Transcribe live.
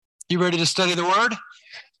You ready to study the Word?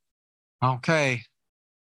 Okay.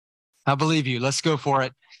 I believe you. Let's go for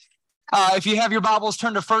it. If you have your Bibles,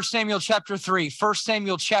 turn to 1 Samuel chapter 3. 1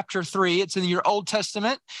 Samuel chapter 3. It's in your Old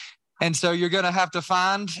Testament. And so you're going to have to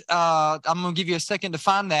find, I'm going to give you a second to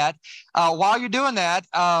find that. While you're doing that,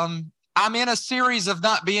 I'm in a series of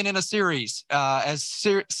not being in a series, as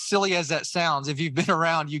silly as that sounds. If you've been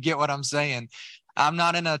around, you get what I'm saying. I'm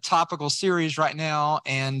not in a topical series right now,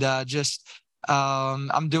 and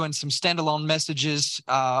I'm doing some standalone messages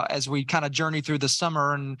as we kind of journey through the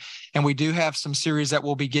summer, and we do have some series that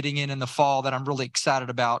we'll be getting in the fall that I'm really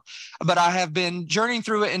excited about. But I have been journeying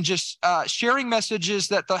through it and just sharing messages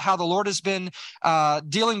that how the Lord has been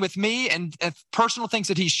dealing with me and personal things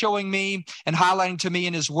that He's showing me and highlighting to me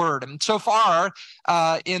in His Word. And so far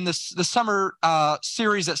in the summer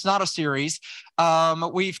series, that's not a series.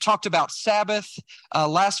 We've talked about Sabbath.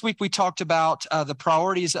 Last week we talked about the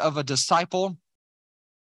priorities of a disciple.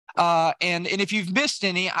 And if you've missed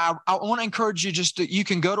any, I want to encourage you you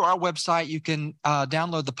can go to our website, you can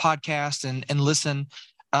download the podcast and listen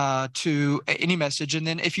to any message. And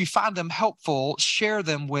then if you find them helpful, share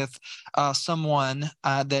them with someone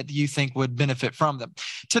that you think would benefit from them.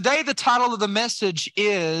 Today, the title of the message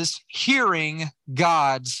is Hearing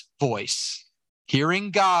God's Voice.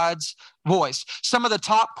 Hearing God's voice. Some of the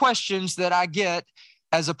top questions that I get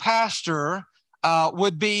as a pastor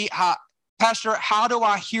would be, Pastor, how do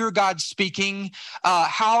I hear God speaking?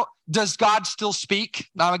 How does God still speak?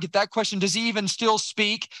 I get that question. Does He even still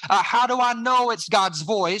speak? How do I know it's God's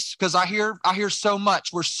voice? Because I hear so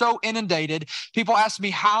much. We're so inundated. People ask me,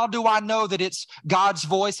 how do I know that it's God's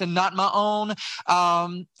voice and not my own?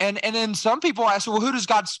 And then some people ask, well, who does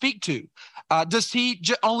God speak to? Does He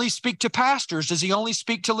only speak to pastors? Does He only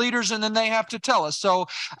speak to leaders? And then they have to tell us. So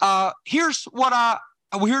here's what I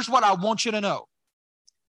want you to know.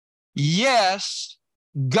 Yes,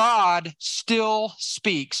 God still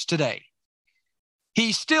speaks today.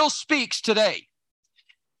 He still speaks today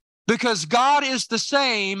because God is the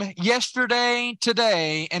same yesterday,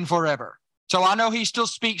 today, and forever. So I know He still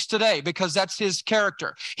speaks today because that's His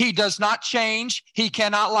character. He does not change. He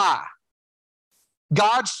cannot lie.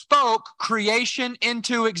 God spoke creation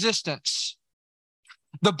into existence.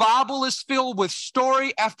 The Bible is filled with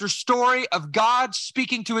story after story of God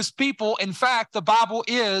speaking to His people. In fact, the Bible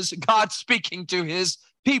is God speaking to His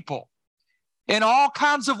people in all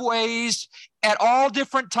kinds of ways, at all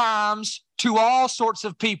different times, to all sorts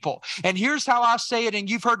of people. And here's how I say it, and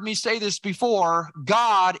you've heard me say this before,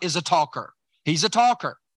 God is a talker. He's a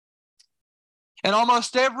talker. And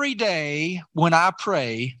almost every day when I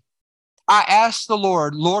pray, I ask the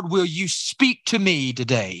Lord, will you speak to me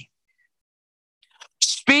today?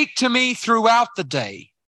 Speak to me throughout the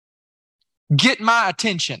day. Get my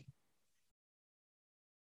attention.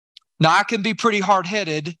 Now, I can be pretty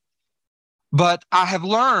hard-headed, but I have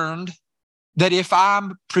learned that if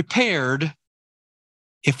I'm prepared,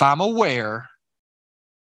 if I'm aware,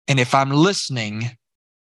 and if I'm listening,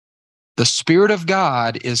 the Spirit of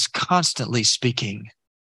God is constantly speaking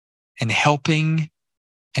and helping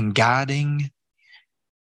and guiding.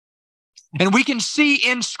 And we can see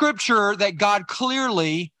in Scripture that God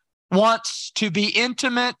clearly wants to be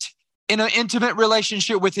intimate in an intimate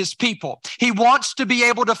relationship with His people. He wants to be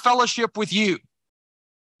able to fellowship with you.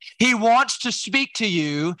 He wants to speak to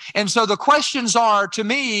you. And so the questions are, to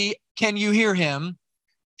me, can you hear Him?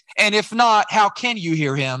 And if not, how can you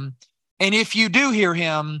hear Him? And if you do hear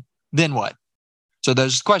Him, then what? So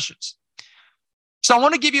those questions. So I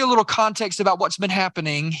want to give you a little context about what's been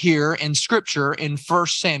happening here in Scripture in 1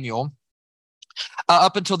 Samuel.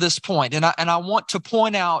 Up until this point. And I want to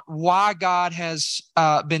point out why God has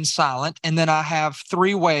been silent. And then I have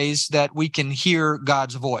three ways that we can hear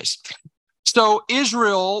God's voice. So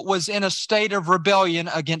Israel was in a state of rebellion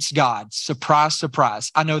against God. Surprise, surprise.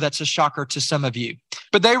 I know that's a shocker to some of you.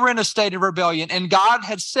 But they were in a state of rebellion. And God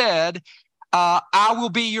had said, I will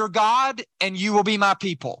be your God and you will be my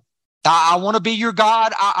people. I want to be your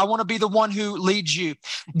God. I want to be the one who leads you.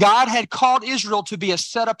 God had called Israel to be a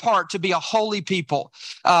set apart, to be a holy people,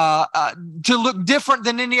 to look different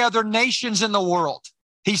than any other nations in the world.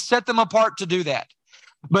 He set them apart to do that.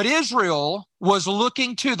 But Israel was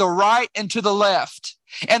looking to the right and to the left,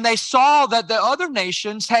 and they saw that the other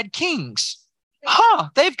nations had kings.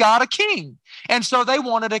 They've got a king. And so they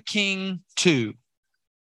wanted a king too.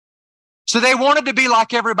 So they wanted to be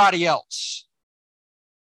like everybody else.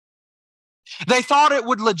 They thought it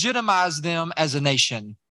would legitimize them as a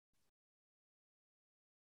nation.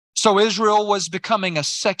 So Israel was becoming a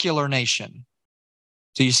secular nation.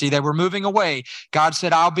 So you see, they were moving away. God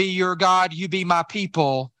said, I'll be your God, you be my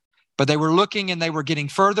people. But they were looking and they were getting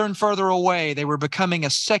further and further away. They were becoming a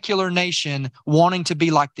secular nation, wanting to be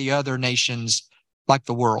like the other nations, like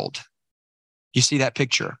the world. You see that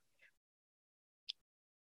picture?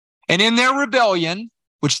 And in their rebellion,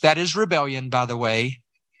 which that is rebellion, by the way,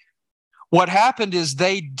 what happened is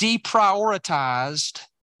they deprioritized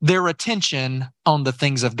their attention on the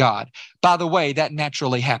things of God. By the way, that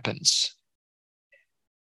naturally happens.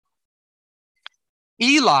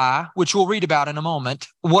 Eli, which we'll read about in a moment,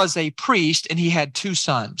 was a priest and he had two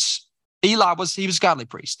sons. He was a godly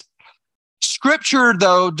priest. Scripture,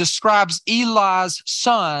 though, describes Eli's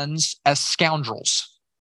sons as scoundrels.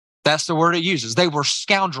 That's the word it uses. They were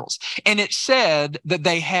scoundrels. And it said that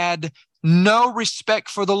they had no respect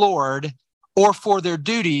for the Lord or for their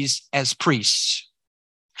duties as priests.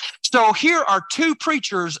 So here are two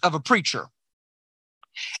preachers of a preacher.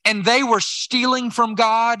 And they were stealing from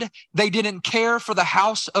God. They didn't care for the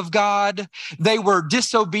house of God. They were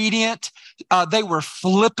disobedient. They were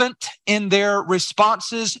flippant in their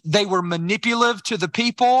responses. They were manipulative to the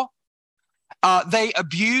people. They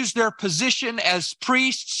abused their position as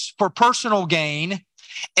priests for personal gain.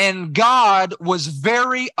 And God was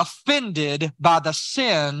very offended by the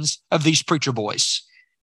sins of these preacher boys.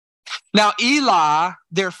 Now, Eli,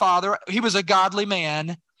 their father, he was a godly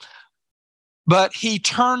man, but he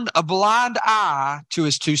turned a blind eye to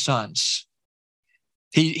his two sons.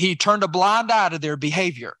 He turned a blind eye to their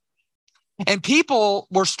behavior. And people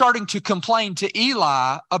were starting to complain to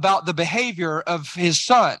Eli about the behavior of his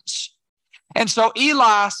sons. And so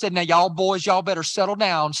Eli said, now, y'all boys, y'all better settle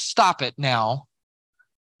down. Stop it now.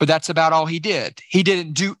 But that's about all he did. He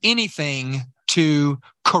didn't do anything to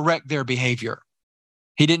correct their behavior.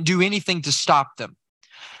 He didn't do anything to stop them.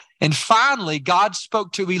 And finally, God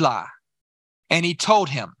spoke to Eli. And he told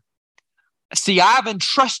him, see, I've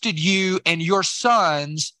entrusted you and your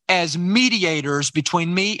sons as mediators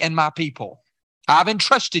between me and my people. I've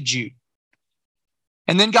entrusted you.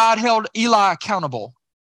 And then God held Eli accountable.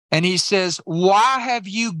 And he says, why have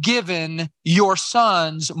you given your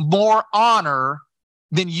sons more honor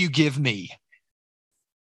than you give me?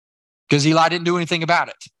 Because Eli didn't do anything about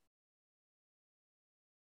it.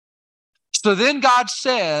 So then God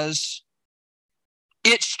says,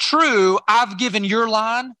 it's true, I've given your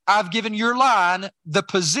line the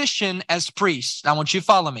position as priest. I want you to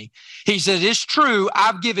follow me. He said, it's true,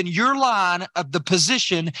 I've given your line of the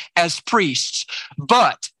position as priests,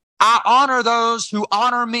 but I honor those who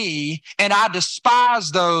honor me, and I despise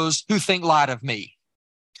those who think light of me.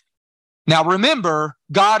 Now remember,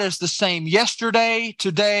 God is the same yesterday,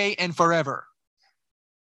 today, and forever.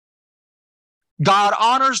 God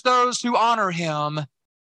honors those who honor him,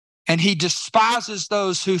 and he despises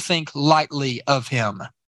those who think lightly of him.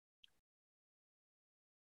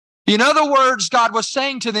 In other words, God was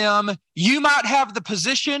saying to them, you might have the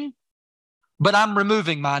position, but I'm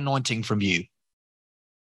removing my anointing from you.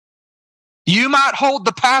 You might hold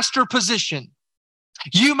the pastor position.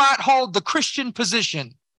 You might hold the Christian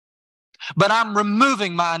position, but I'm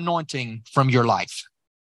removing my anointing from your life.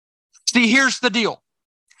 See, here's the deal.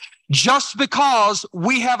 Just because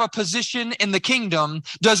we have a position in the kingdom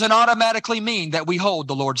doesn't automatically mean that we hold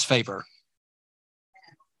the Lord's favor.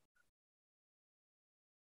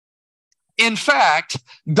 In fact,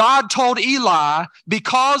 God told Eli,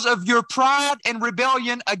 because of your pride and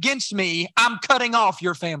rebellion against me, I'm cutting off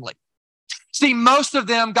your family. See, most of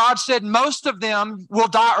them, God said, most of them will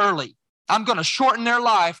die early. I'm going to shorten their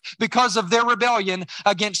life because of their rebellion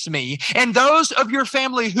against me. And those of your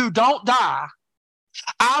family who don't die,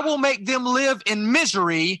 I will make them live in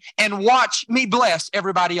misery and watch me bless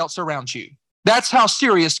everybody else around you. That's how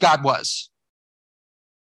serious God was.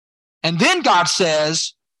 And then God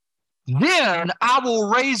says, then I will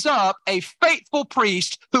raise up a faithful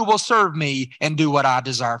priest who will serve me and do what I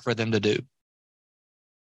desire for them to do.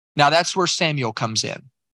 Now that's where Samuel comes in.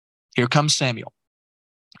 Here comes Samuel.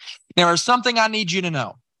 There is something I need you to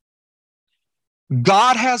know.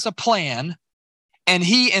 God has a plan, and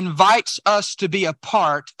he invites us to be a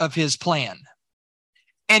part of his plan.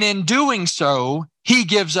 And in doing so, he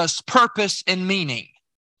gives us purpose and meaning.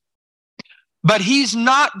 But he's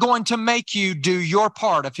not going to make you do your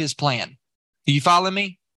part of his plan. Do you follow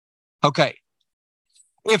me? Okay.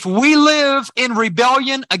 If we live in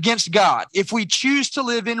rebellion against God, if we choose to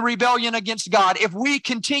live in rebellion against God, if we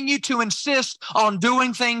continue to insist on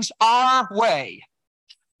doing things our way,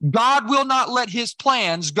 God will not let his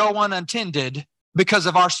plans go unattended because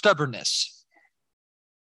of our stubbornness.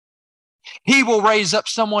 He will raise up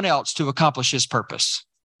someone else to accomplish his purpose.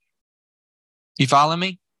 You follow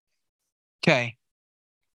me? Okay.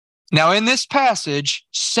 Now in this passage,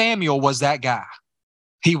 Samuel was that guy.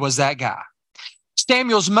 He was that guy.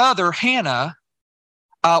 Samuel's mother, Hannah,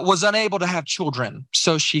 was unable to have children,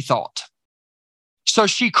 so she thought. So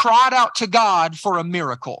she cried out to God for a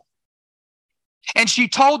miracle. And she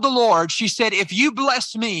told the Lord, she said, if you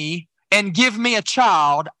bless me and give me a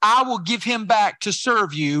child, I will give him back to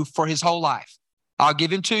serve you for his whole life. I'll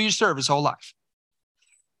give him to you to serve his whole life.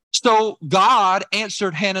 So God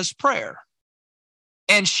answered Hannah's prayer,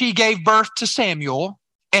 and she gave birth to Samuel.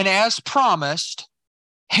 And as promised,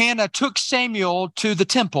 Hannah took Samuel to the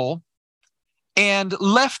temple and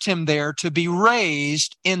left him there to be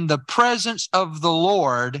raised in the presence of the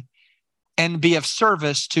Lord and be of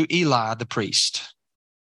service to Eli the priest.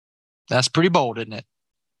 That's pretty bold, isn't it?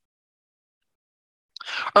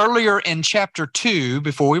 Earlier in chapter 2,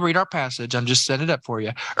 before we read our passage, I'm just setting it up for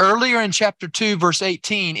you. Earlier in chapter 2, verse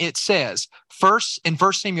 18, it says, in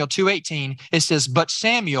 1 Samuel 2:18, it says, but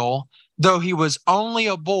Samuel, though he was only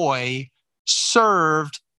a boy,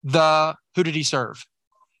 served who did he serve?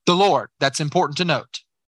 The Lord. That's important to note.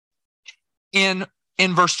 In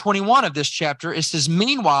verse 21 of this chapter, it says,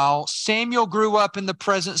 meanwhile, Samuel grew up in the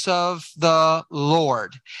presence of the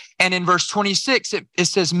Lord. And in verse 26, it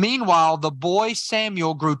says, meanwhile, the boy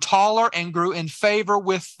Samuel grew taller and grew in favor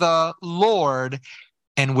with the Lord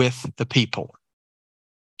and with the people.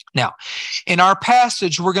 Now, in our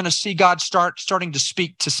passage, we're going to see God starting to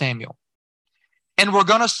speak to Samuel. And we're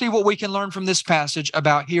going to see what we can learn from this passage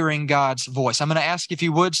about hearing God's voice. I'm going to ask if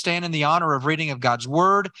you would stand in the honor of reading of God's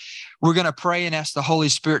word. We're going to pray and ask the Holy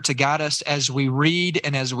Spirit to guide us as we read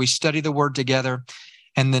and as we study the word together.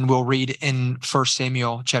 And then we'll read in 1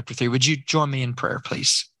 Samuel chapter 3. Would you join me in prayer,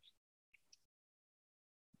 please?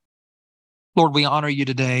 Lord, we honor you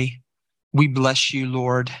today. We bless you,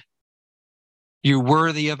 Lord. You're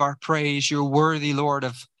worthy of our praise. You're worthy, Lord,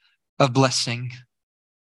 of blessing.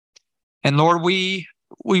 And Lord, we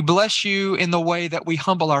bless you in the way that we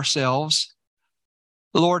humble ourselves,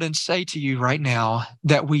 Lord, and say to you right now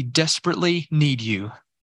that we desperately need you.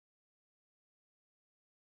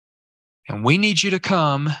 And we need you to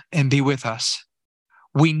come and be with us.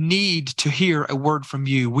 We need to hear a word from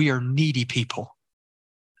you. We are needy people.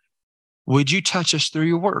 Would you touch us through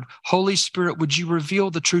your word? Holy Spirit, would you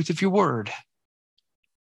reveal the truth of your word?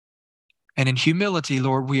 And in humility,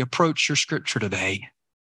 Lord, we approach your scripture today.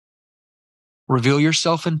 Reveal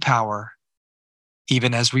yourself in power,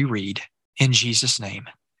 even as we read. In Jesus' name,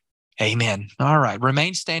 amen. All right,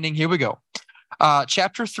 remain standing. Here we go.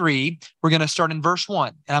 Chapter 3, we're going to start in verse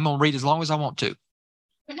 1, and I'm going to read as long as I want to.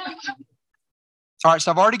 All right, so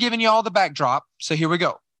I've already given you all the backdrop, so here we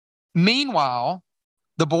go. Meanwhile,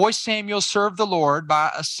 the boy Samuel served the Lord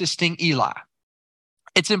by assisting Eli.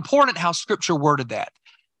 It's important how Scripture worded that.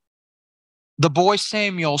 The boy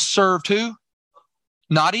Samuel served who?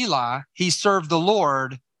 Not Eli. He served the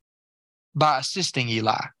Lord by assisting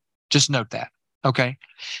Eli. Just note that, okay?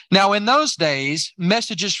 Now, in those days,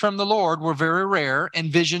 messages from the Lord were very rare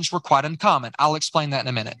and visions were quite uncommon. I'll explain that in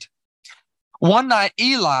a minute. One night,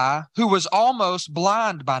 Eli, who was almost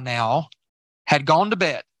blind by now, had gone to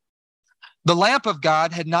bed. The lamp of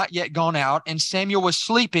God had not yet gone out, and Samuel was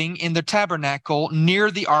sleeping in the tabernacle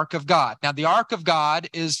near the ark of God. Now, the ark of God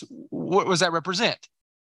is, what does that represent?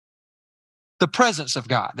 The presence of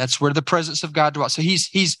God. That's where the presence of God dwells. So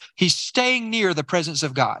he's staying near the presence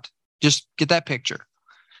of God. Just get that picture.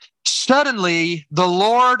 Suddenly, the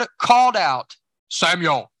Lord called out,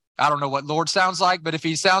 Samuel. I don't know what Lord sounds like, but if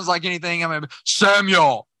he sounds like anything, I'm going to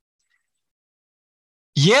Samuel.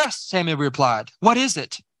 Yes, Samuel replied. What is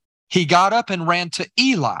it? He got up and ran to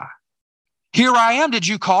Eli. Here I am. Did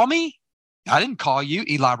you call me? I didn't call you,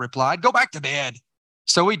 Eli replied. Go back to bed.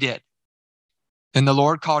 So he did. Then the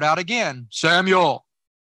Lord called out again, Samuel.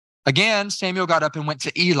 Again, Samuel got up and went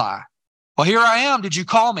to Eli. Well, here I am. Did you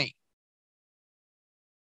call me?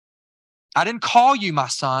 I didn't call you, my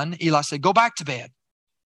son. Eli said, go back to bed.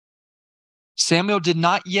 Samuel did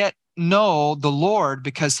not yet know the Lord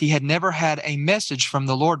because he had never had a message from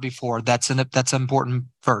the Lord before. That's an important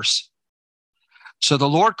verse. So the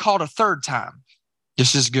Lord called a third time.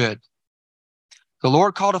 This is good. The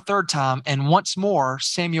Lord called a third time, and once more,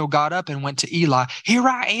 Samuel got up and went to Eli. Here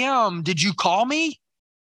I am. Did you call me?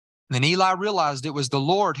 And then Eli realized it was the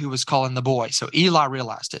Lord who was calling the boy. So Eli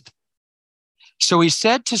realized it. So he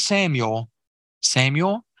said to Samuel,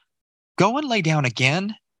 Samuel, go and lay down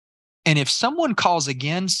again. And if someone calls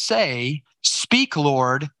again, say, speak,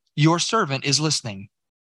 Lord, your servant is listening.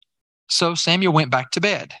 So Samuel went back to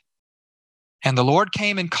bed. And the Lord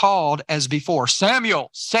came and called as before,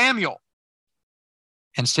 Samuel, Samuel.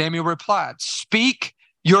 And Samuel replied, speak,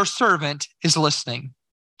 your servant is listening.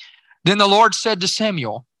 Then the Lord said to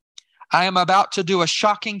Samuel, I am about to do a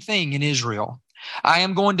shocking thing in Israel. I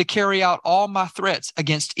am going to carry out all my threats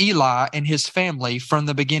against Eli and his family from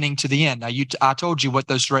the beginning to the end. Now, I told you what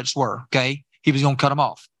those threats were, okay? He was going to cut them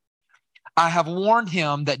off. I have warned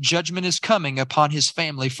him that judgment is coming upon his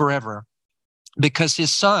family forever because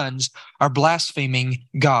his sons are blaspheming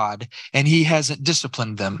God and he hasn't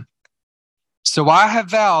disciplined them. So I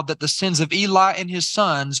have vowed that the sins of Eli and his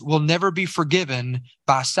sons will never be forgiven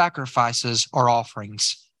by sacrifices or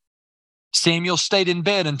offerings. Samuel stayed in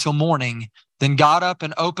bed until morning, then got up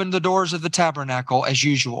and opened the doors of the tabernacle as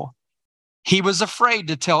usual. He was afraid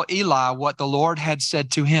to tell Eli what the Lord had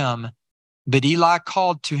said to him, but Eli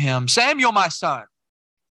called to him, "Samuel, my son."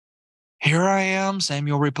 "Here I am,"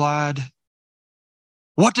 Samuel replied.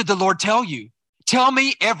 "What did the Lord tell you? Tell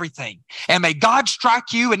me everything, and may God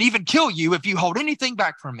strike you and even kill you if you hold anything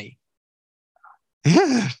back from me."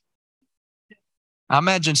 I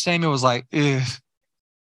imagine Samuel was like,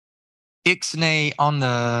 Ixnay on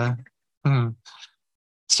the...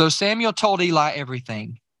 So Samuel told Eli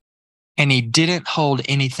everything, and he didn't hold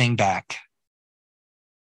anything back.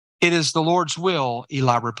 "It is the Lord's will,"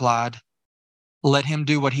 Eli replied. "Let him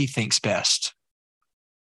do what he thinks best."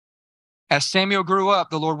 As Samuel grew up,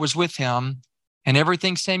 the Lord was with him, and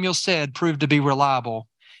everything Samuel said proved to be reliable.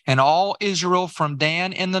 And all Israel from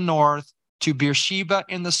Dan in the north to Beersheba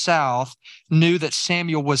in the south knew that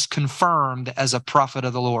Samuel was confirmed as a prophet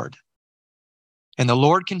of the Lord. And the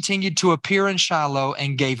Lord continued to appear in Shiloh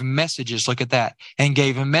and gave messages, look at that, and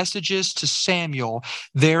gave messages to Samuel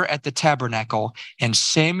there at the tabernacle. And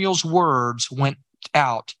Samuel's words went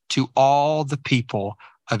out to all the people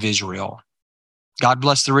of Israel. God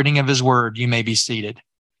bless the reading of his word. You may be seated.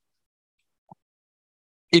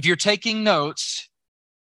 If you're taking notes,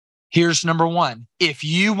 here's number one. If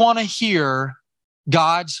you want to hear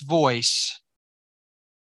God's voice,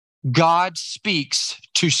 God speaks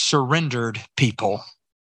to surrendered people.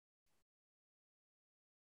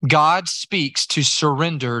 God speaks to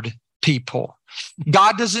surrendered people.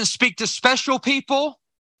 God doesn't speak to special people.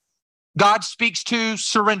 God speaks to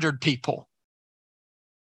surrendered people.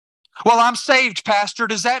 "Well, I'm saved, Pastor.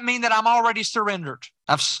 Does that mean that I'm already surrendered?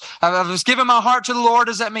 I've given my heart to the Lord.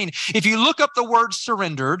 Does that mean?" If you look up the word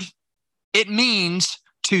surrendered, it means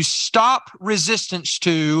to stop resistance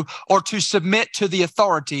to or to submit to the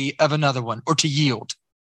authority of another one or to yield.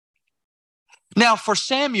 Now, for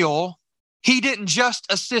Samuel, he didn't just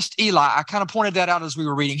assist Eli. I kind of pointed that out as we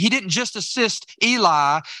were reading. He didn't just assist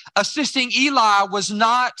Eli. Assisting Eli was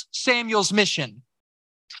not Samuel's mission.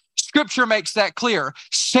 Scripture makes that clear.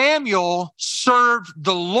 Samuel served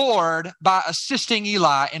the Lord by assisting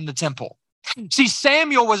Eli in the temple. See,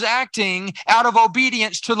 Samuel was acting out of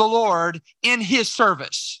obedience to the Lord in his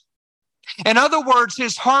service. In other words,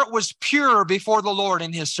 his heart was pure before the Lord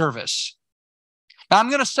in his service. Now, I'm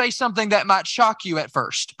going to say something that might shock you at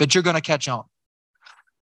first, but you're going to catch on.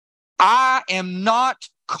 I am not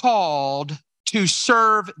called to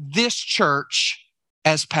serve this church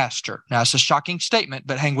as pastor. Now, it's a shocking statement,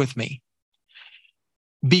 but hang with me.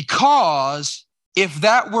 Because if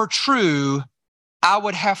that were true, I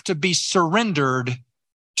would have to be surrendered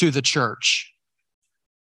to the church.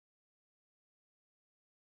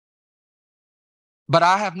 But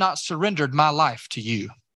I have not surrendered my life to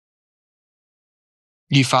you.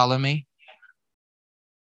 You follow me?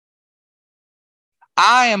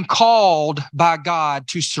 I am called by God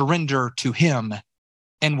to surrender to him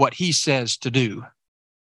and what he says to do.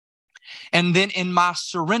 And then in my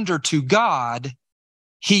surrender to God,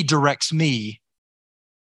 he directs me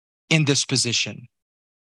in this position.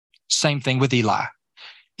 Same thing with Eli.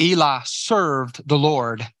 Eli served the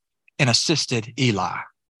Lord and assisted Eli.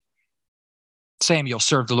 Samuel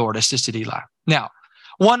served the Lord, assisted Eli. Now,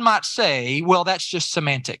 one might say, well, that's just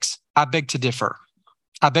semantics. I beg to differ.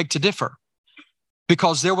 I beg to differ.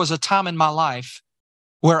 Because there was a time in my life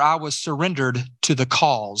where I was surrendered to the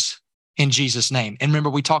cause in Jesus' name. And remember,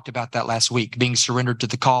 we talked about that last week, being surrendered to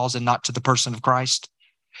the cause and not to the person of Christ.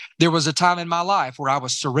 There was a time in my life where I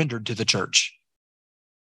was surrendered to the church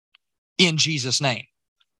in Jesus' name.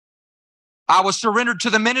 I was surrendered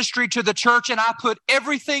to the ministry, to the church, and I put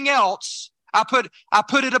everything else, I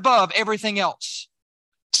put it above everything else.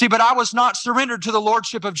 See, but I was not surrendered to the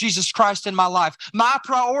lordship of Jesus Christ in my life. My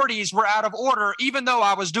priorities were out of order, even though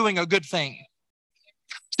I was doing a good thing.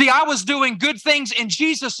 See, I was doing good things in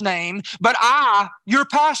Jesus' name, but your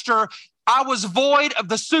pastor, I was void of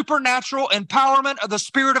the supernatural empowerment of the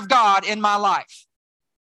Spirit of God in my life.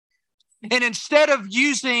 And instead of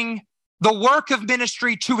using the work of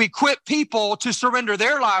ministry to equip people to surrender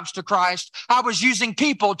their lives to Christ, I was using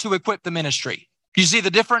people to equip the ministry. You see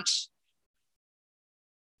the difference?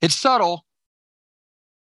 It's subtle.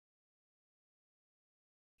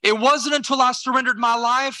 It wasn't until I surrendered my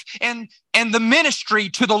life and the ministry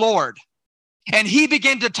to the Lord, and he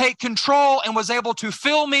began to take control and was able to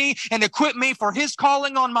fill me and equip me for his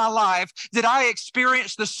calling on my life, that I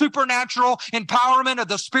experienced the supernatural empowerment of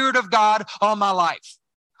the Spirit of God on my life,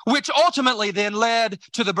 which ultimately then led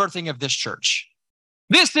to the birthing of this church.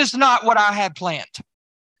 This is not what I had planned.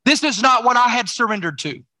 This is not what I had surrendered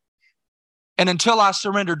to. And until I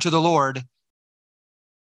surrendered to the Lord,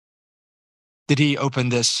 did he open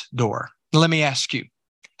this door. Let me ask you,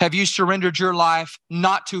 have you surrendered your life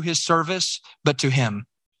not to his service, but to him?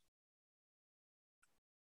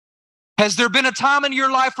 Has there been a time in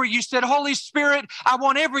your life where you said, Holy Spirit, I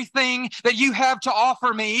want everything that you have to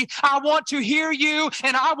offer me. I want to hear you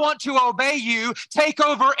and I want to obey you. Take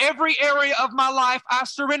over every area of my life. I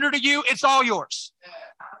surrender to you. It's all yours.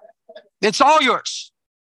 It's all yours.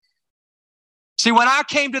 See, when I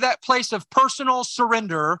came to that place of personal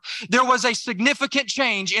surrender, there was a significant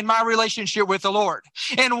change in my relationship with the Lord.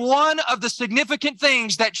 And one of the significant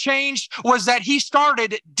things that changed was that he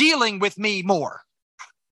started dealing with me more.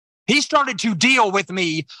 He started to deal with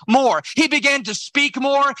me more. He began to speak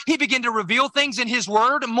more. He began to reveal things in his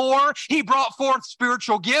word more. He brought forth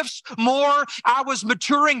spiritual gifts more. I was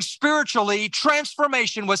maturing spiritually.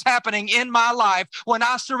 Transformation was happening in my life when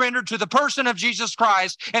I surrendered to the person of Jesus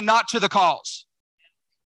Christ and not to the cause.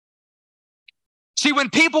 See,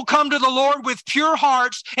 when people come to the Lord with pure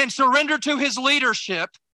hearts and surrender to his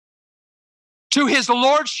leadership, to his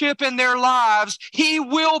lordship in their lives, he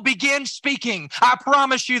will begin speaking. I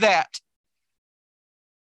promise you that.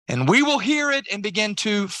 And we will hear it and begin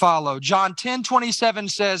to follow. John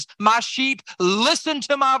 10:27 says, my sheep listen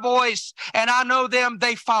to my voice, and I know them,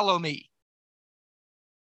 they follow me.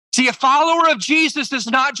 See, a follower of Jesus is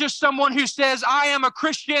not just someone who says, I am a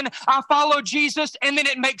Christian, I follow Jesus, and then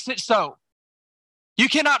it makes it so. You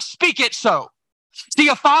cannot speak it so. See,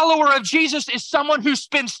 a follower of Jesus is someone who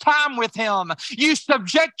spends time with him. You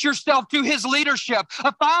subject yourself to his leadership.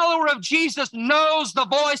 A follower of Jesus knows the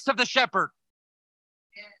voice of the shepherd.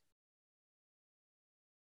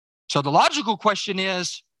 So the logical question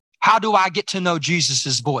is, how do I get to know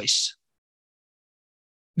Jesus' voice?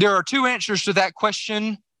 There are two answers to that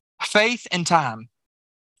question: faith and time.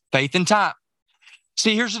 Faith and time.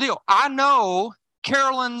 See, here's the deal. I know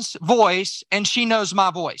Carolyn's voice and she knows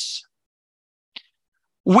my voice.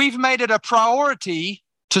 We've made it a priority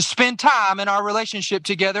to spend time in our relationship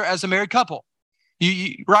together as a married couple.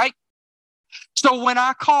 Right? So when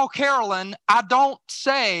I call Carolyn, I don't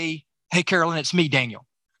say, hey, Carolyn, it's me, Daniel.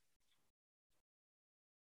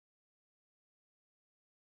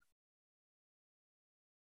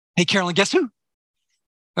 Hey, Carolyn, guess who?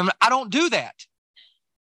 I don't do that.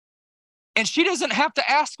 And she doesn't have to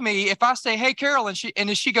ask me if I say, hey, Carolyn, and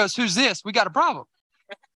if she goes, who's this? We got a problem.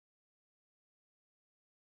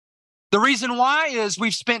 The reason why is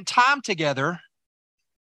we've spent time together.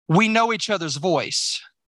 We know each other's voice.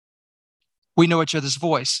 We know each other's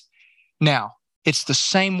voice. Now, it's the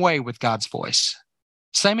same way with God's voice.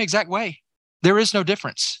 Same exact way. There is no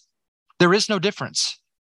difference. There is no difference.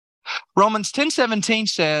 Romans 10:17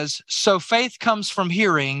 says, so faith comes from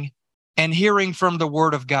hearing, and hearing from the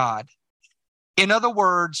word of God. In other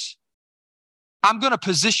words, I'm going to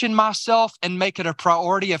position myself and make it a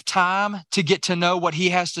priority of time to get to know what he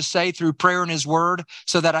has to say through prayer and his word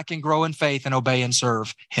so that I can grow in faith and obey and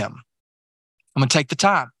serve him. I'm going to take the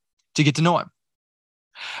time to get to know him.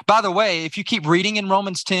 By the way, if you keep reading in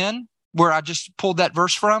Romans 10, where I just pulled that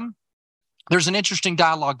verse from, there's an interesting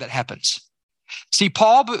dialogue that happens. See,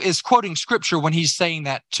 Paul is quoting scripture when he's saying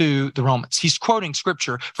that to the Romans. He's quoting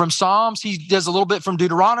scripture from Psalms. He does a little bit from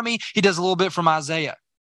Deuteronomy. He does a little bit from Isaiah,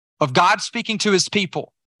 of God speaking to his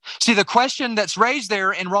people. See, the question that's raised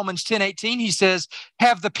there in Romans 10:18, he says,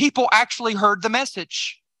 have the people actually heard the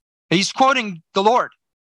message? He's quoting the Lord.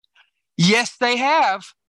 Yes, they have.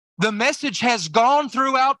 The message has gone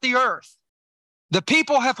throughout the earth. The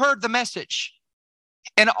people have heard the message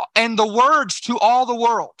and the words to all the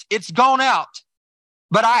world. It's gone out.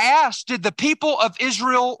 But I asked, did the people of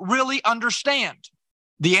Israel really understand?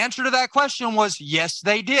 The answer to that question was, yes,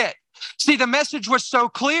 they did. See, the message was so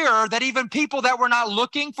clear that even people that were not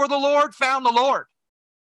looking for the Lord found the Lord.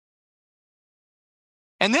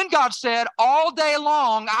 And then God said, all day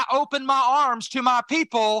long, I opened my arms to my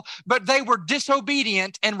people, but they were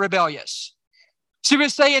disobedient and rebellious. So he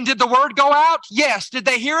was saying, did the word go out? Yes. Did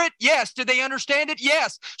they hear it? Yes. Did they understand it?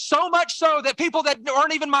 Yes. So much so that people that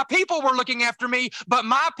weren't even my people were looking after me, but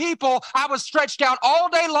my people, I was stretched out all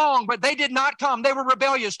day long, but they did not come. They were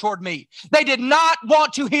rebellious toward me. They did not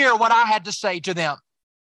want to hear what I had to say to them.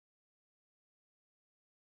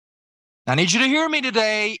 I need you to hear me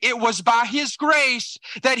today. It was by his grace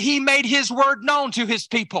that he made his word known to his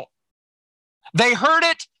people. They heard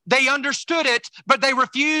it, they understood it, but they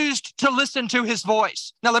refused to listen to his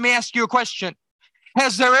voice. Now, let me ask you a question.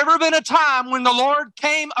 Has there ever been a time when the Lord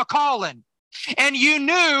came a-calling and you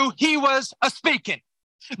knew he was a-speaking,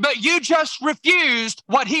 but you just refused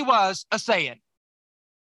what he was a-saying?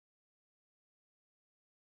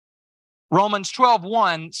 Romans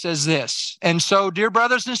 12:1 says this, and so, dear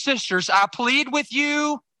brothers and sisters, I plead with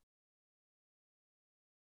you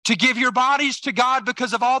to give your bodies to God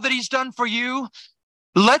because of all that he's done for you.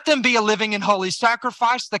 Let them be a living and holy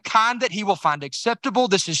sacrifice, the kind that he will find acceptable.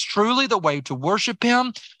 This is truly the way to worship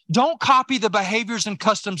him. Don't copy the behaviors and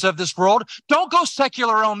customs of this world. Don't go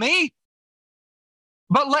secular on me,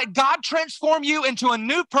 but let God transform you into a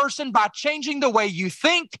new person by changing the way you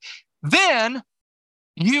think. Then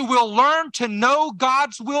you will learn to know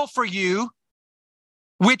God's will for you,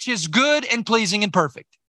 which is good and pleasing and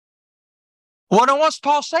perfect. What's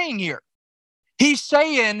Paul saying here? He's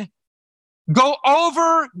saying, give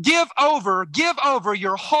over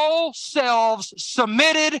your whole selves,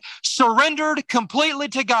 submitted, surrendered completely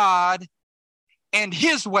to God and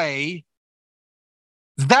his way.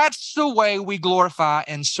 That's the way we glorify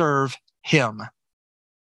and serve him.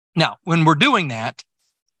 Now, when we're doing that,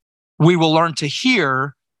 we will learn to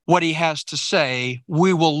hear what he has to say.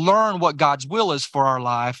 We will learn what God's will is for our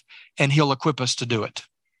life, and he'll equip us to do it.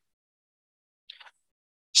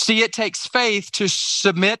 See, it takes faith to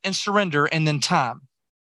submit and surrender, and then time.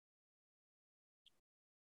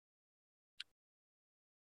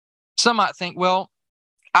 Some might think, well,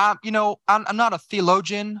 I'm not a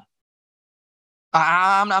theologian.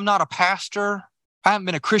 I'm not a pastor. I haven't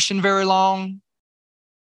been a Christian very long.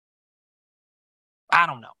 I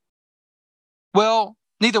don't know. Well,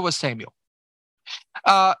 neither was Samuel.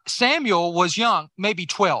 Samuel was young, maybe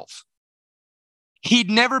 12. He'd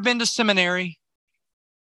never been to seminary.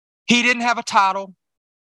 He didn't have a title.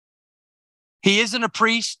 He isn't a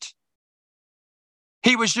priest.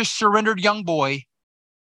 He was just a surrendered young boy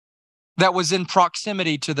that was in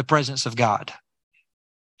proximity to the presence of God.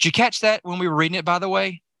 Did you catch that when we were reading it, by the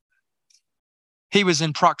way? He was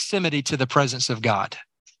in proximity to the presence of God.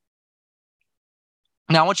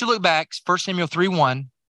 Now, I want you to look back, 1 Samuel 3:1.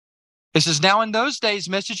 It says, now in those days,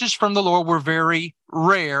 messages from the Lord were very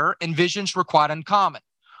rare and visions were quite uncommon.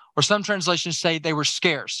 Or some translations say they were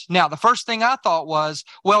scarce. Now, the first thing I thought was,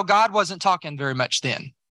 well, God wasn't talking very much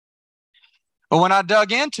then. But when I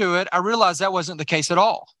dug into it, I realized that wasn't the case at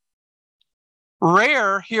all.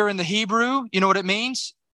 Rare here in the Hebrew, you know what it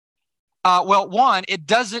means? One, it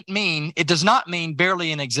does not mean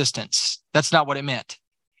barely in existence. That's not what it meant.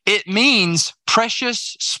 It means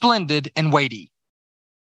precious, splendid, and weighty.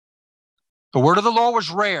 The word of the Lord was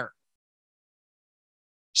rare.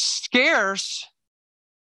 Scarce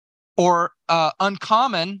or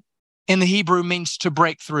uncommon in the Hebrew means to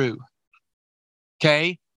break through.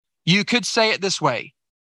 Okay? You could say it this way.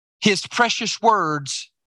 His precious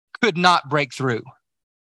words could not break through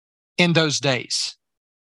in those days.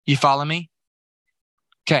 You follow me?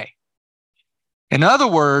 Okay. In other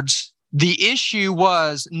words, the issue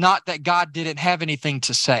was not that God didn't have anything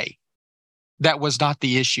to say. That was not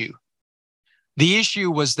the issue. The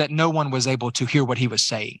issue was that no one was able to hear what he was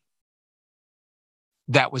saying.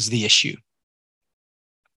 That was the issue.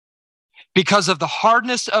 Because of the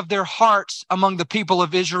hardness of their hearts among the people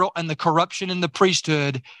of Israel and the corruption in the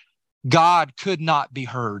priesthood, God could not be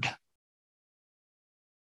heard.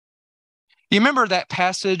 You remember that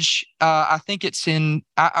passage? I think it's in,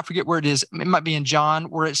 I forget where it is. It might be in John,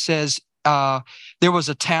 where it says there was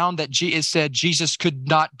a town that it said Jesus could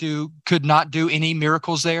not do any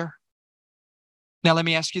miracles there. Now, let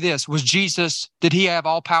me ask you this. Did he have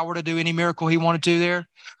all power to do any miracle he wanted to there?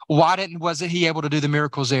 Why wasn't he able to do the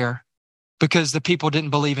miracles there? Because the people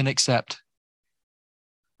didn't believe and accept.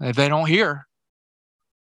 If they don't hear,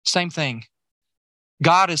 same thing.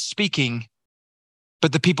 God is speaking,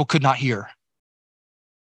 but the people could not hear.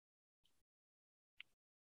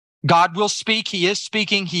 God will speak. He is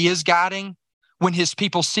speaking. He is guiding. When his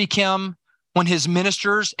people seek him, when his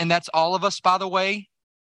ministers, and that's all of us, by the way,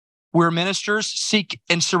 we're ministers, seek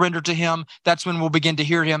and surrender to him. That's when we'll begin to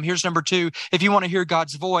hear him. Here's number 2. If you want to hear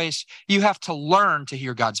God's voice, you have to learn to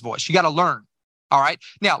hear God's voice. You got to learn. All right.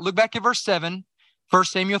 Now look back at verse 7, 1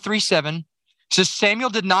 Samuel 3:7. It says,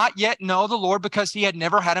 Samuel did not yet know the Lord because he had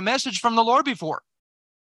never had a message from the Lord before.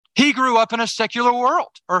 He grew up in a secular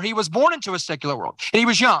world, or he was born into a secular world, and he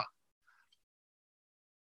was young.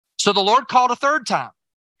 So the Lord called a third time.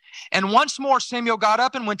 And once more, Samuel got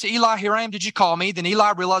up and went to Eli. Here I am, did you call me? Then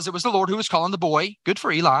Eli realized it was the Lord who was calling the boy. Good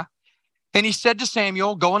for Eli. And he said to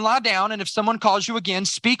Samuel, go and lie down, and if someone calls you again,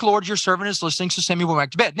 speak, Lord, your servant is listening. So Samuel went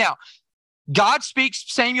back to bed. Now, God speaks.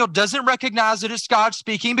 Samuel doesn't recognize that it's God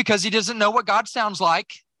speaking because he doesn't know what God sounds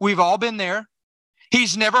like. We've all been there.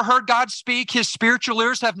 He's never heard God speak. His spiritual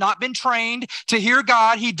ears have not been trained to hear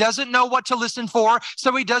God. He doesn't know what to listen for,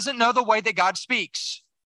 so he doesn't know the way that God speaks.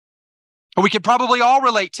 We could probably all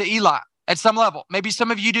relate to Eli at some level. Maybe some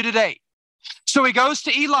of you do today. So he goes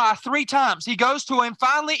to Eli 3 times. He goes to him.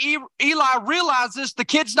 Finally, Eli realizes the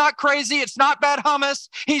kid's not crazy. It's not bad hummus.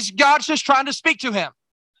 God's just trying to speak to him.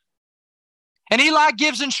 And Eli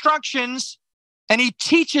gives instructions, and he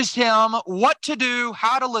teaches him what to do,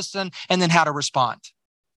 how to listen, and then how to respond.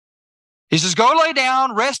 He says, go lay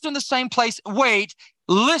down, rest in the same place, wait,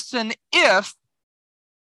 listen if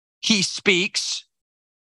he speaks,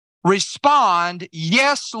 respond,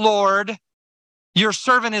 yes, Lord, your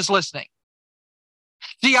servant is listening.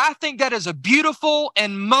 See, I think that is a beautiful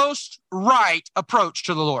and most right approach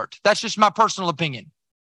to the Lord. That's just my personal opinion.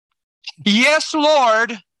 Yes,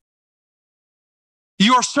 Lord,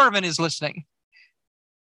 your servant is listening.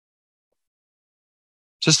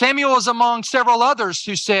 So Samuel is among several others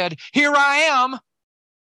who said, here I am,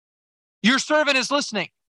 your servant is listening.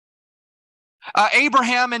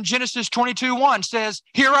 Abraham in Genesis 22:1 says,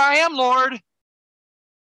 here I am, Lord,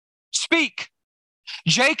 speak.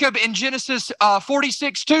 Jacob in Genesis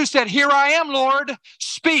 46:2 said, here I am, Lord,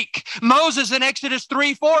 speak. Moses in Exodus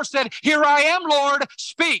 3:4 said, here I am, Lord,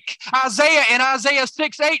 speak. Isaiah in Isaiah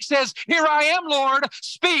 6:8 says, here I am, Lord,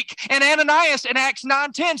 speak. And Ananias in Acts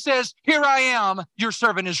 9:10 says, here I am, your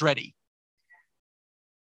servant is ready.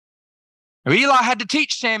 Eli had to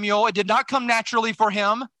teach Samuel. It did not come naturally for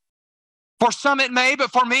him. For some it may,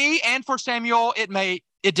 but for me and for Samuel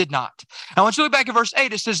it did not. I want you to look back at verse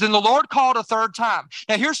 8. It says, then the Lord called a 3rd time.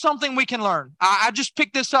 Now, here's something we can learn. I just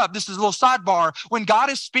picked this up. This is a little sidebar. When God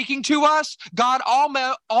is speaking to us, God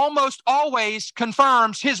almost always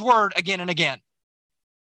confirms his word again and again.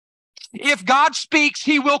 If God speaks,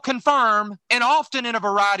 he will confirm, and often in a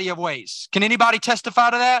variety of ways. Can anybody testify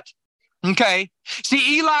to that? Okay.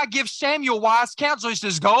 See, Eli gives Samuel wise counsel. He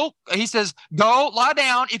says, go, lie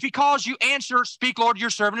down. If he calls you, answer, speak, Lord,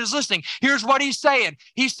 your servant is listening. Here's what he's saying.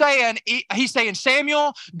 He's saying,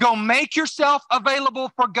 Samuel, go make yourself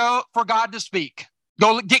available for God to speak.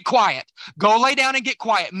 Go get quiet. Go lay down and get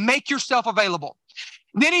quiet. Make yourself available.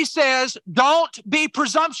 Then he says, don't be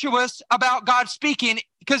presumptuous about God speaking,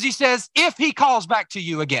 because he says, if he calls back to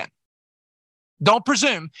you again. Don't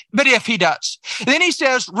presume, but if he does. Then he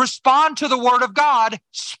says, respond to the word of God,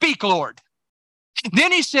 speak, Lord.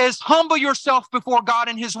 Then he says, humble yourself before God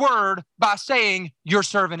and his word by saying, your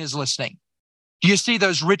servant is listening. Do you see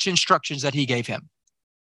those rich instructions that he gave him?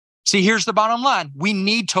 See, here's the bottom line. We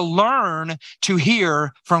need to learn to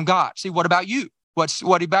hear from God. See, what about you? What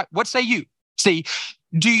say you? See,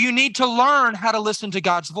 do you need to learn how to listen to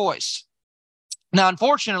God's voice? Now,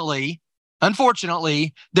 unfortunately,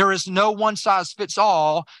 there is no one size fits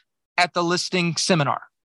all at the listening seminar.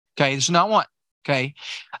 Okay, there's not one. Okay,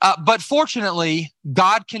 but fortunately,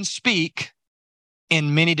 God can speak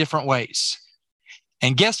in many different ways.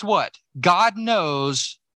 And guess what? God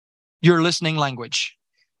knows your listening language.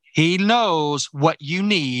 He knows what you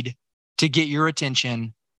need to get your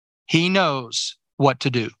attention. He knows what to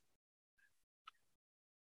do.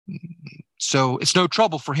 So it's no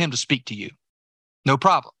trouble for him to speak to you. No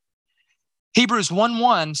problem. Hebrews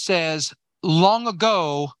 1:1 says, long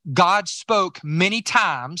ago, God spoke many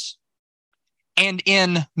times and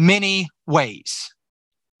in many ways.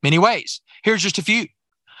 Many ways. Here's just a few.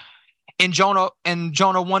 In Jonah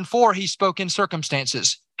 1:4, he spoke in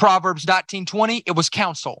circumstances. Proverbs 19:20, it was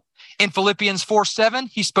counsel. In Philippians 4:7,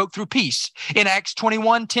 he spoke through peace. In Acts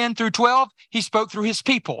 21:10 through 12, he spoke through his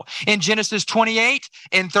people. In Genesis 28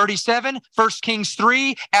 and 37, 1 Kings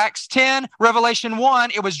 3, Acts 10, Revelation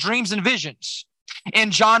 1, it was dreams and visions.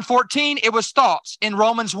 In John 14, it was thoughts. In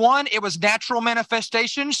Romans 1, it was natural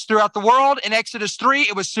manifestations throughout the world. In Exodus 3,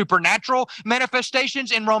 it was supernatural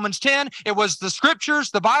manifestations. In Romans 10, it was the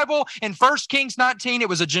scriptures, the Bible. In 1 Kings 19, it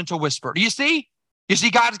was a gentle whisper. Do you see? You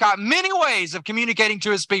see, God's got many ways of communicating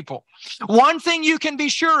to his people. One thing you can be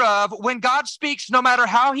sure of, when God speaks, no matter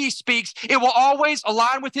how he speaks, it will always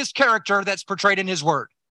align with his character that's portrayed in his word.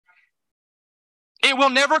 It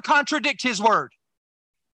will never contradict his word.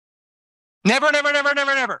 Never, never, never,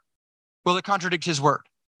 never, never will it contradict his word.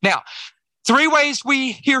 Now, 3 ways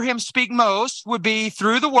we hear him speak most would be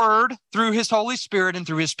through the word, through his Holy Spirit, and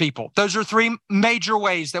through his people. Those are 3 major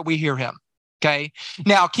ways that we hear him. Okay.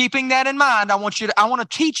 Now, keeping that in mind, I want to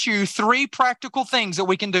teach you 3 practical things that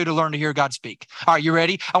we can do to learn to hear God speak. All right, you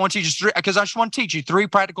ready? I just want to teach you 3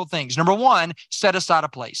 practical things. Number 1, set aside a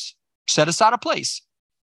place. Set aside a place.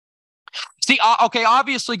 See, okay,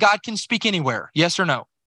 obviously God can speak anywhere. Yes or no?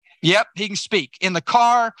 Yep, he can speak in the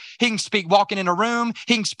car. He can speak walking in a room.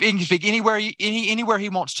 He can speak anywhere, anywhere he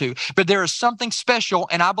wants to. But there is something special,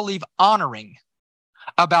 and I believe honoring,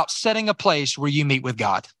 about setting a place where you meet with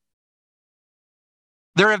God.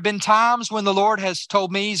 There have been times when the Lord has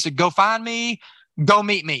told me, he said, go find me, go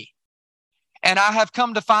meet me. And I have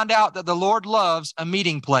come to find out that the Lord loves a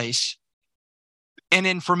meeting place. And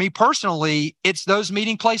then for me personally, it's those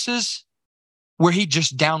meeting places where he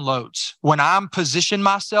just downloads. When I'm positioned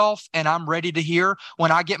myself and I'm ready to hear,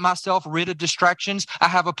 when I get myself rid of distractions, I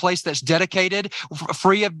have a place that's dedicated,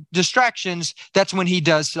 free of distractions. That's when he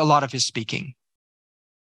does a lot of his speaking.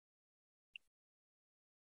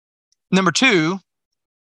 Number 2,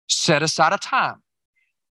 set aside a time.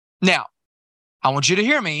 Now, I want you to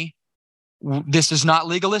hear me. This is not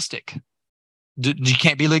legalistic. You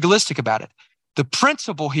can't be legalistic about it. The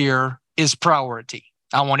principle here is priority.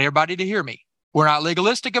 I want everybody to hear me. We're not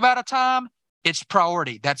legalistic about a time. It's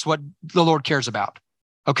priority. That's what the Lord cares about.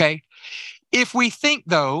 Okay? If we think,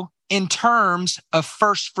 though, in terms of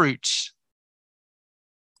first fruits,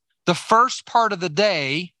 the first part of the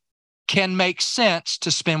day can make sense to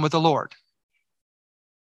spend with the Lord.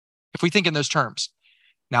 If we think in those terms.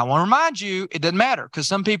 Now, I want to remind you, it doesn't matter, because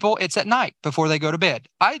some people, it's at night before they go to bed.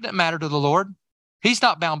 It doesn't matter to the Lord. He's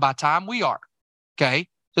not bound by time. We are. Okay?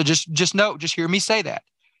 So just know, just hear me say that.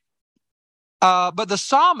 But the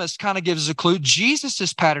psalmist kind of gives us a clue.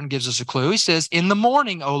 Jesus' pattern gives us a clue. He says, in the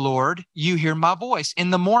morning, O Lord, you hear my voice.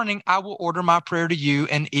 In the morning, I will order my prayer to you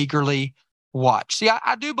and eagerly watch. See,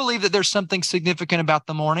 I do believe that there's something significant about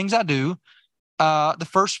the mornings. I do. The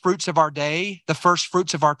first fruits of our day, the first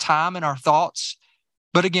fruits of our time and our thoughts.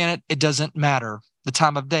 But again, it doesn't matter the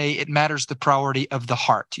time of day. It matters the priority of the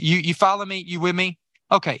heart. You follow me? You with me?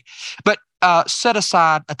 Okay. But set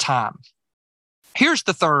aside a time. Here's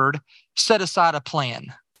the third. Set aside a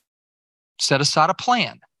plan. Set aside a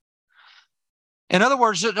plan. In other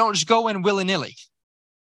words, don't just go in willy-nilly,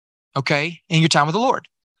 okay, in your time with the Lord.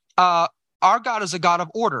 Our God is a God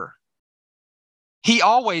of order. He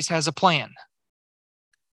always has a plan.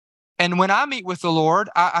 And when I meet with the Lord,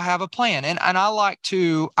 I have a plan. And I like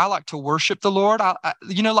to worship the Lord.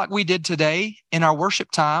 Like we did today in our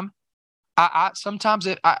worship time. Sometimes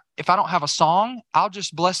if I don't have a song, I'll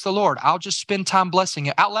just bless the Lord. I'll just spend time blessing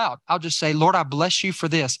it out loud. I'll just say, Lord, I bless you for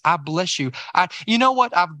this. I bless you. You know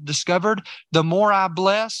what I've discovered? The more I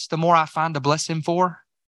bless, the more I find to bless him for.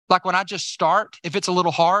 Like when I just start, if it's a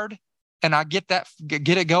little hard and I get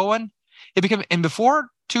it going, and before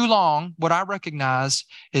too long, what I recognize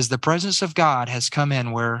is the presence of God has come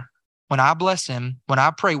in where when I bless him, when I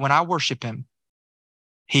pray, when I worship him,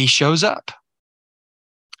 he shows up.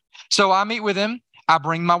 So I meet with him. I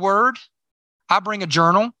bring my word. I bring a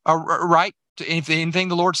journal, write anything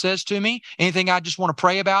the Lord says to me, anything I just want to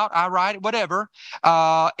pray about, I write it, whatever.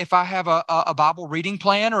 If I have a Bible reading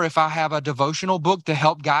plan or if I have a devotional book to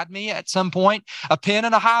help guide me at some point, a pen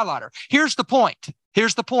and a highlighter. Here's the point.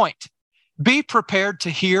 Here's the point. Be prepared to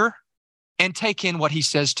hear and take in what he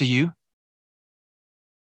says to you.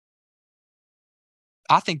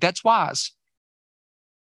 I think that's wise.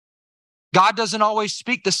 God doesn't always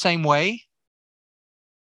speak the same way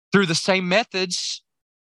through the same methods,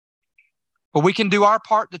 but we can do our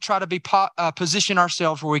part to try to position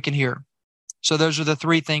ourselves where we can hear. So those are the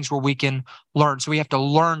 3 things where we can learn. So we have to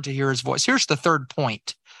learn to hear his voice. Here's the third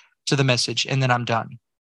point to the message, and then I'm done.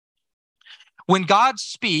 When God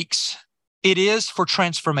speaks, it is for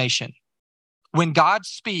transformation. When God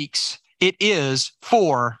speaks, it is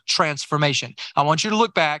for transformation. I want you to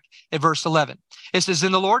look back at verse 11. It says,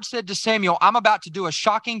 and the Lord said to Samuel, I'm about to do a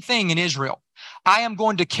shocking thing in Israel. I am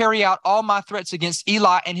going to carry out all my threats against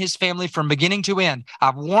Eli and his family from beginning to end.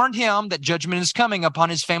 I've warned him that judgment is coming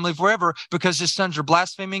upon his family forever because his sons are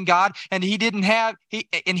blaspheming God, and he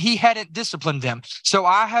hadn't disciplined them. So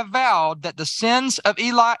I have vowed that the sins of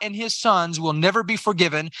Eli and his sons will never be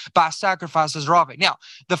forgiven by sacrifices or offering. Now,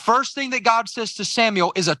 the first thing that God says to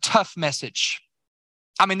Samuel is a tough message.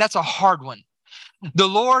 I mean, that's a hard one. The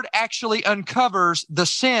Lord actually uncovers the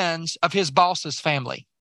sins of his boss's family.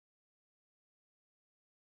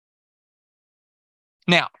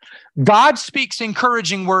 Now, God speaks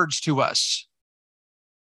encouraging words to us,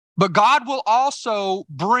 but God will also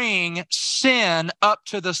bring sin up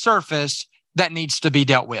to the surface that needs to be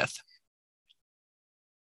dealt with.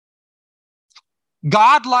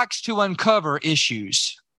 God likes to uncover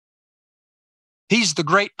issues. He's the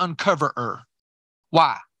great uncoverer.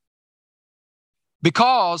 Why?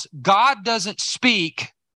 Because God doesn't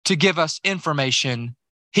speak to give us information.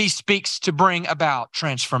 He speaks to bring about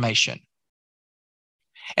transformation.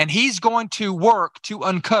 And he's going to work to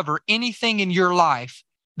uncover anything in your life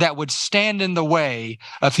that would stand in the way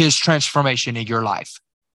of his transformation in your life.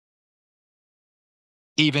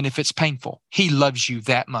 Even if it's painful, he loves you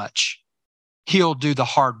that much. He'll do the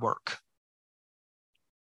hard work.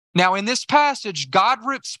 Now, in this passage, God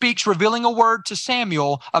speaks, revealing a word to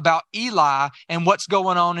Samuel about Eli and what's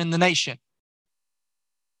going on in the nation.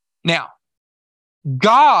 Now,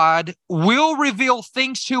 God will reveal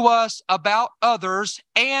things to us about others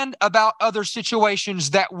and about other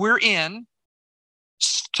situations that we're in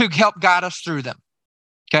to help guide us through them.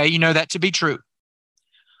 Okay, you know that to be true.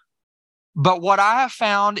 But what I have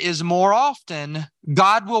found is more often,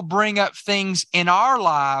 God will bring up things in our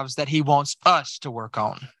lives that he wants us to work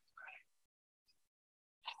on.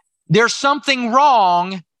 There's something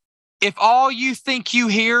wrong if all you think you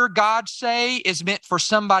hear God say is meant for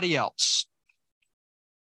somebody else.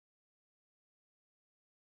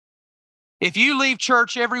 If you leave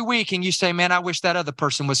church every week and you say, man, I wish that other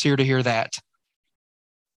person was here to hear that.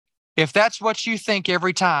 If that's what you think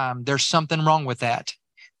every time, there's something wrong with that.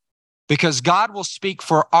 Because God will speak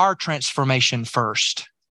for our transformation first.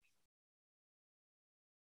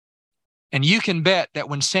 And you can bet that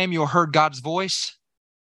when Samuel heard God's voice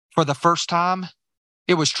for the first time,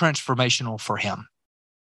 it was transformational for him.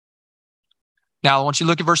 Now, I want you to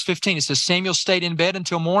look at verse 15. It says, Samuel stayed in bed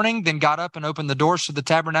until morning, then got up and opened the doors to the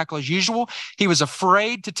tabernacle as usual. He was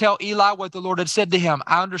afraid to tell Eli what the Lord had said to him.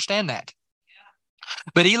 I understand that.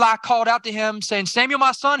 But Eli called out to him, saying, Samuel,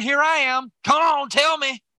 my son, here I am. Come on, tell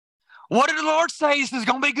me. What did the Lord say? This is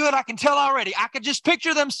going to be good. I can tell already. I could just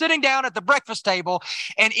picture them sitting down at the breakfast table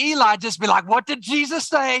and Eli just be like, what did Jesus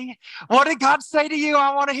say? What did God say to you?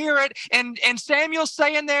 I want to hear it. And Samuel's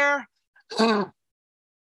saying there,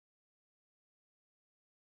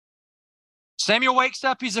 Samuel wakes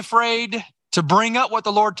up. He's afraid to bring up what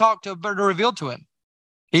the Lord revealed to him.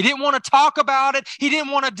 He didn't want to talk about it. He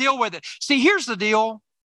didn't want to deal with it. See, here's the deal.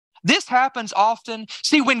 This happens often.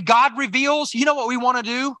 See, when God reveals, you know what we want to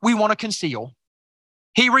do? We want to conceal.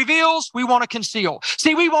 He reveals, we want to conceal.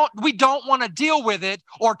 See, we don't want to deal with it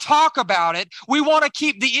or talk about it. We want to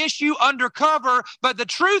keep the issue undercover, but the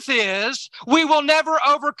truth is, we will never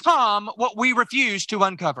overcome what we refuse to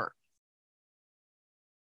uncover.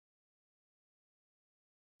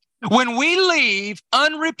 When we leave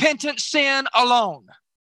unrepentant sin alone,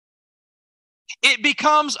 it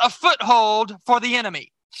becomes a foothold for the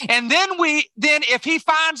enemy. And then if he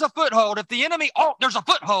finds a foothold, if the enemy, there's a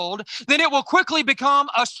foothold, then it will quickly become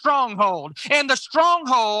a stronghold. And the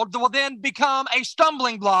stronghold will then become a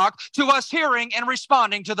stumbling block to us hearing and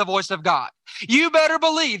responding to the voice of God. You better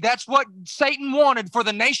believe that's what Satan wanted for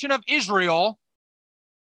the nation of Israel.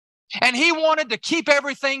 And he wanted to keep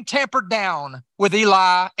everything tempered down with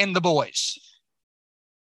Eli and the boys.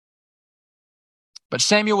 But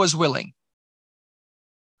Samuel was willing.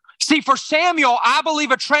 See, for Samuel, I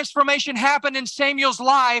believe a transformation happened in Samuel's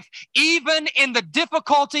life, even in the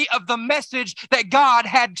difficulty of the message that God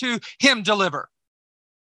had to him deliver.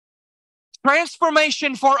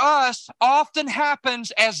 Transformation for us often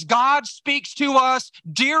happens as God speaks to us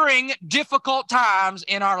during difficult times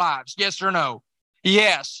in our lives. Yes or no?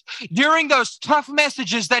 Yes. During those tough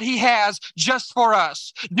messages that he has just for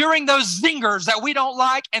us. During those zingers that we don't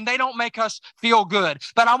like and they don't make us feel good.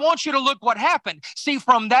 But I want you to look what happened. See,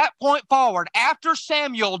 from that point forward, after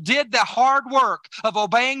Samuel did the hard work of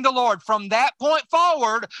obeying the Lord, from that point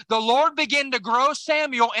forward, the Lord began to grow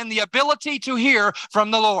Samuel in the ability to hear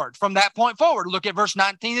from the Lord. From that point forward, look at verse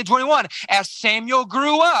 19 and 21. As Samuel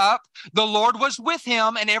grew up, the Lord was with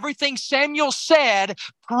him, and everything Samuel said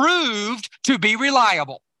proved to be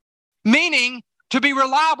reliable, meaning to be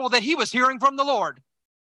reliable that he was hearing from the Lord.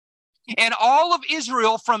 And all of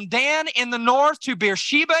Israel, from Dan in the north to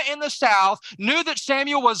Beersheba in the south, knew that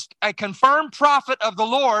Samuel was a confirmed prophet of the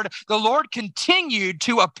Lord. The Lord continued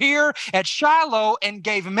to appear at Shiloh and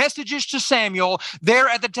gave messages to Samuel there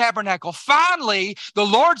at the tabernacle. Finally, the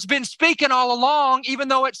Lord's been speaking all along, even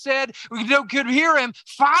though it said we could hear him.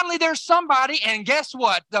 Finally, there's somebody, and guess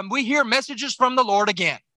what? We hear messages from the Lord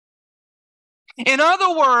again. In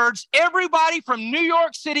other words, everybody from New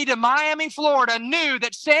York City to Miami, Florida knew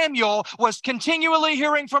that Samuel was continually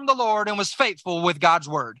hearing from the Lord and was faithful with God's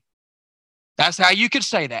word. That's how you could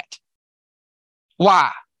say that.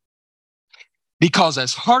 Why? Because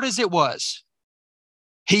as hard as it was,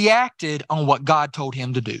 he acted on what God told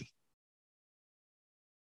him to do.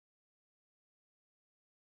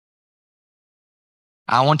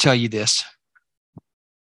 I want to tell you this.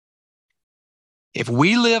 If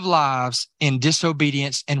we live lives in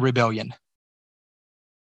disobedience and rebellion,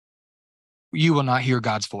 you will not hear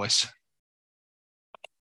God's voice.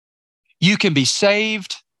 You can be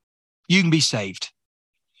saved. You can be saved.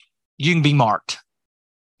 You can be marked.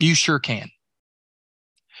 You sure can.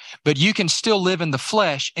 But you can still live in the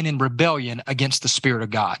flesh and in rebellion against the Spirit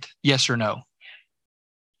of God. Yes or no?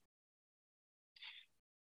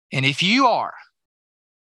 And if you are,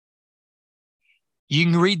 you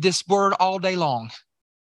can read this word all day long.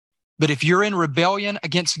 But if you're in rebellion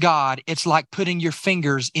against God, it's like putting your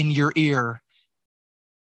fingers in your ear.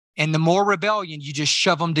 And the more rebellion, you just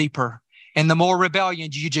shove them deeper. And the more rebellion,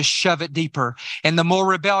 you just shove it deeper. And the more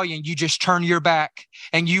rebellion, you just turn your back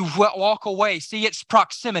and you walk away. See, it's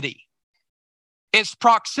proximity. It's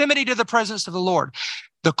proximity to the presence of the Lord.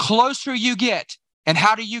 The closer you get, and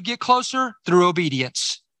how do you get closer? Through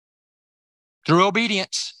obedience. Through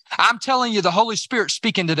obedience. I'm telling you, the Holy Spirit's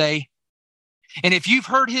speaking today. And if you've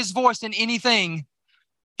heard his voice in anything,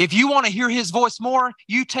 if you want to hear his voice more,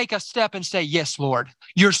 you take a step and say, yes, Lord,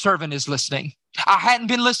 your servant is listening. I hadn't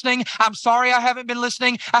been listening. I'm sorry I haven't been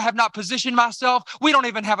listening. I have not positioned myself. We don't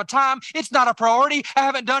even have a time. It's not a priority. I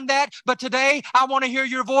haven't done that. But today I want to hear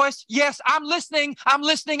your voice. Yes, I'm listening. I'm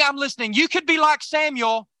listening. I'm listening. You could be like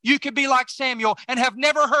Samuel. You could be like Samuel and have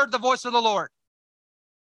never heard the voice of the Lord.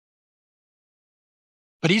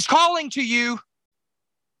 But he's calling to you.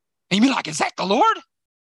 And you'll be like, is that the Lord?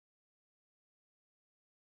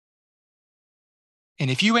 And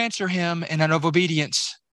if you answer him in an of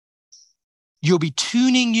obedience, you'll be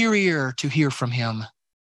tuning your ear to hear from him.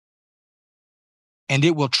 And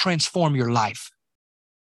it will transform your life.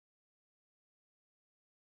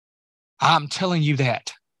 I'm telling you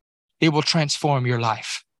that. It will transform your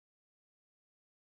life.